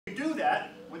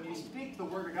that, when you speak the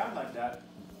word of God like that,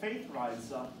 faith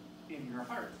rises up in your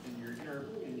heart,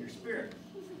 in your spirit.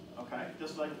 Okay?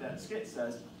 Just like that skit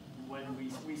says, when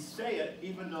we say it,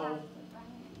 even though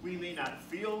we may not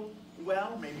feel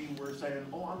well, maybe we're saying,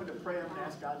 oh, I'm going to pray, I'm going to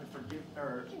ask God to forgive,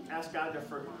 or ask God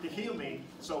to heal me.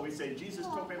 So we say, Jesus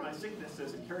took away my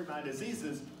sicknesses and carried my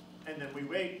diseases, and then we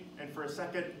wait, and for a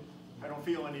second, I don't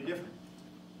feel any different.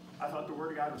 I thought the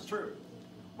word of God was true.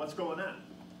 What's going on?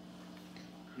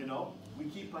 You know, we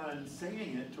keep on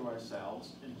saying it to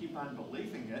ourselves and keep on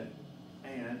believing it,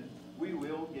 and we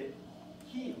will get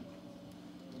healed.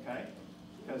 Okay?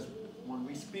 Because when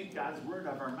we speak God's word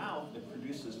out of our mouth, it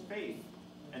produces faith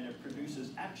and it produces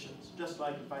actions. Just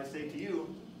like if I say to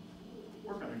you,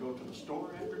 we're going to go to the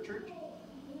store after church,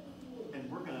 and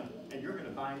you're going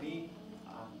to buy me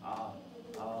a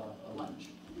lunch.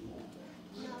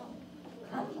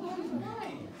 I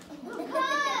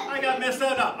got messed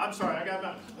that up. I'm sorry.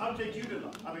 I'll take you to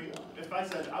lunch. I mean, if I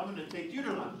said I'm going to take you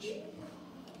to lunch.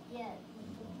 Yes.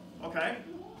 Okay?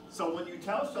 So when you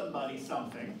tell somebody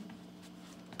something,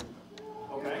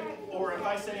 okay? Or if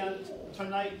I say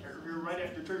tonight, or right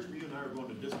after church, you and I are going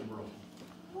to Disney World.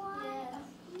 No.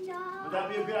 Would that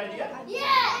be a good idea?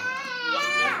 Yeah.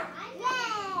 Yeah.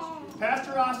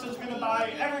 Pastor Austin's going to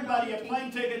buy everybody a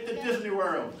plane ticket to Disney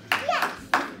World. Yes.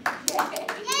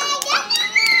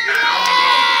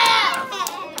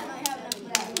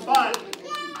 But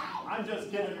I'm just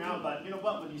kidding around. But you know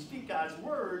what? When you speak God's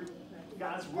word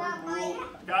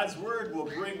will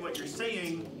bring what you're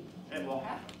saying, and will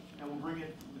happen. And will bring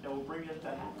it to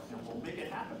happen. And will make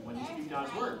it happen when you speak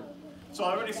God's word. So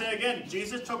I already say again,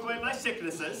 Jesus took away my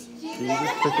sicknesses.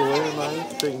 Jesus took away my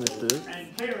sicknesses.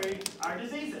 And carried our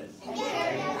diseases.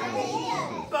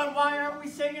 But why aren't we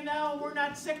saying now we're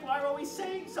not sick? Why are we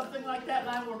saying something like that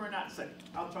now when we're not sick?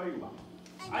 I'll tell you why.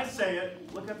 I say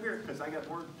it, look up here, because I got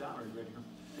more dollars right here.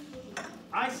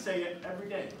 I say it every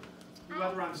day,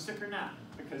 whether I'm sick or not.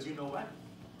 Because you know what?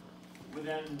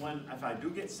 Then if I do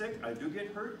get sick, I do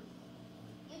get hurt,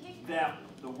 that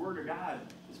the Word of God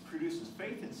produces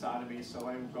faith inside of me, so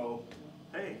I will go,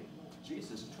 hey,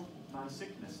 Jesus took my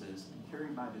sicknesses and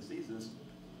carried my diseases.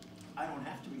 I don't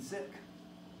have to be sick.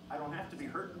 I don't have to be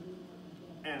hurt.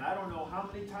 And I don't know how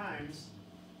many times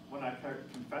when I'm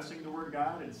confessing the Word of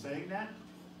God and saying that,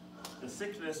 the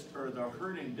sickness or the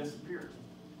hurting disappeared.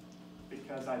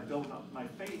 Because I built up my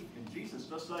faith in Jesus.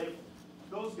 Just like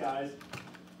those guys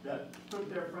that took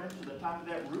their friend to the top of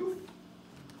that roof.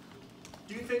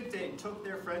 Do you think they took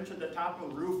their friend to the top of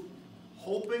the roof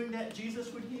hoping that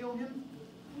Jesus would heal him?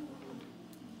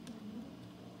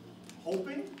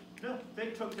 Hoping? No,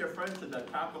 they took their friend to the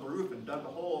top of the roof and dug a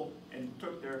hole and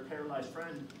took their paralyzed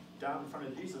friend down in front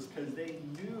of Jesus because they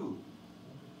knew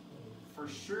for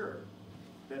sure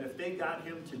that if they got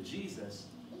him to Jesus,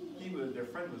 their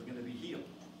friend was going to be healed.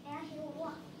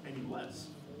 And he was.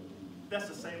 That's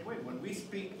the same way. When we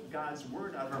speak God's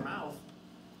word out of our mouth,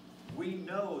 we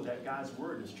know that God's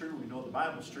word is true. We know the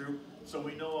Bible's true. So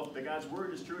we know if God's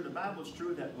word is true and the Bible's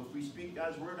true, that if we speak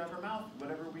God's word out of our mouth,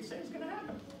 whatever we say is going to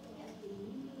happen.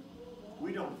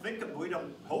 We don't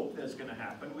hope that's going to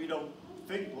happen. We don't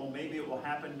think, well, maybe it will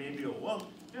happen, maybe it won't.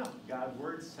 No, God's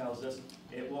word tells us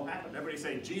it will happen. Everybody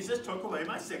say, Jesus took away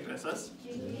my sicknesses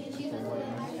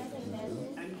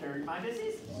and carried my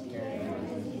diseases.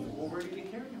 Well, where did he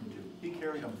carry them to? He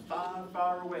carried them far,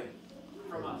 far away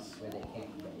from us.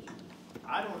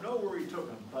 I don't know where he took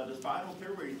them, but I don't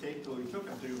care where he took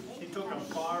them to. He took them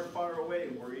far, far away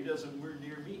where he doesn't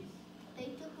near me. They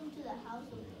took him to the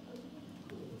house of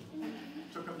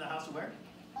Took him to the house of where?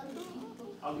 ugly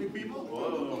people. Ugly people?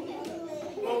 Whoa.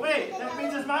 Oh, wait, that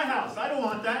means it's my house. I don't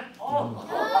want that. Oh.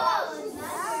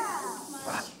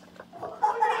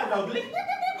 You're not ugly.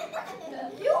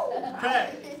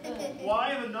 Okay. Well, I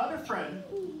have another friend.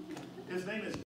 His name is